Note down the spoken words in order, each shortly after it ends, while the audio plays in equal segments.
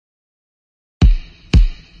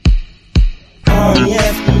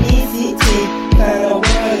R-E-S-P-E-C-T, kind of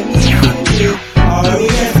what it means to me.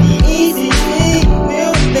 R-E-S-P-E-C-T,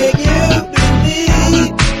 will make you believe.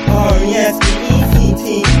 R-E-S-P-E-C-T,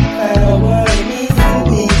 kind of what it means to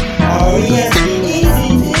me.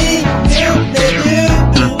 R-E-S-P-E-C-T, will make you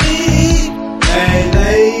believe. Hey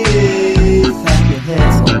ladies, clap your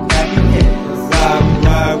hands, clap your hands,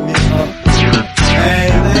 ride me up. Hey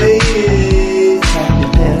ladies, clap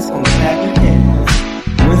your hands, clap your hands.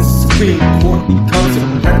 When Supreme Court becomes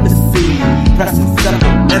supremacy, pressing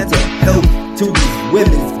supplemental health to these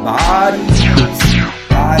women's bodies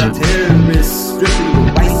by terrorists, stripping the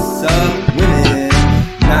rights of women,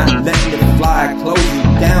 not letting it fly, closing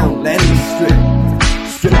down, letting it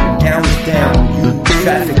stripping gowns down, you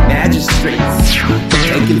traffic magistrates,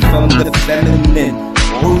 taking from the feminine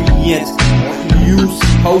orient. Aren't you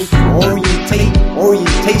supposed to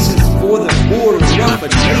orientations for the order of a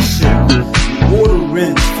nation?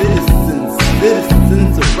 Ordering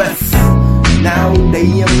citizens arrests. Now they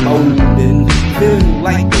emboldened, feeling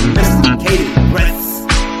like domesticated breaths.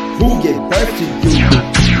 Who get birth to you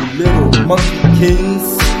little monkeykins?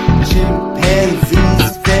 Chimpanzees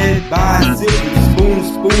fed by silver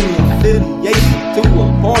spoon affiliation to a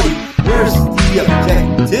party. Where's the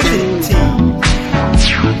objectivity?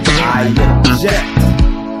 I object.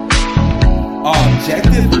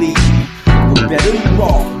 Objectively, we're better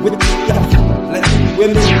off with the letting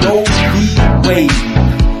women go the way.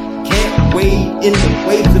 Can't wade in the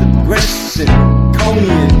waves of aggression.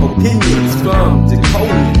 Draconian opinions from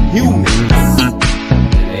draconian humans.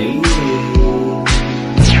 Hey,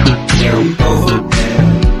 where we go from here?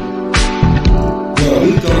 Where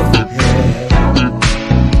we go from here?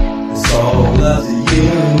 It's all up to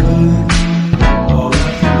you. All up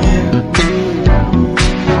to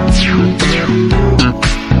you.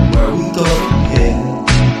 Where we go from here?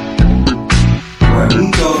 Where we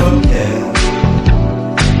go from here?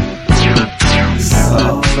 It's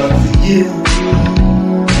all up to you.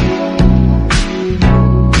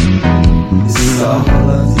 It's all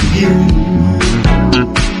up to you.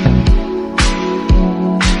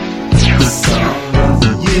 It's all up to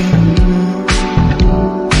you.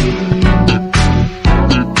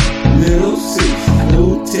 Little sis,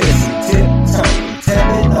 little tissy, tiptoe,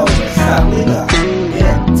 tapping over, stopping up,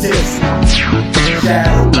 yeah, tissy.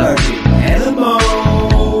 Shadow lurking, animal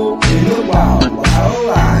in the wild, wild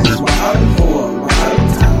lives, wild and for, wild and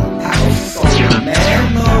time, house on the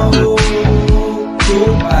mammal,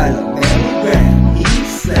 cool by the mammogram, he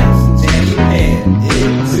slaps and jams your hand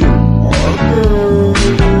into organ.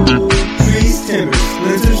 Trees, timber,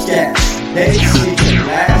 splinters, gas, they see the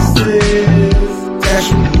glasses, dash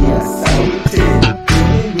me a salted,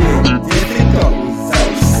 dealing with difficult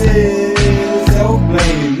resources,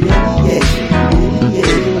 self-blaming, mediation,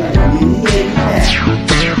 mediating now.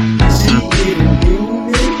 She even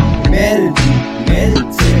humanity,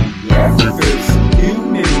 efforts,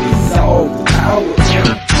 human resolve the power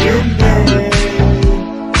of women.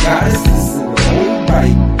 Goddesses in their own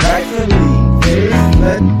right, rightfully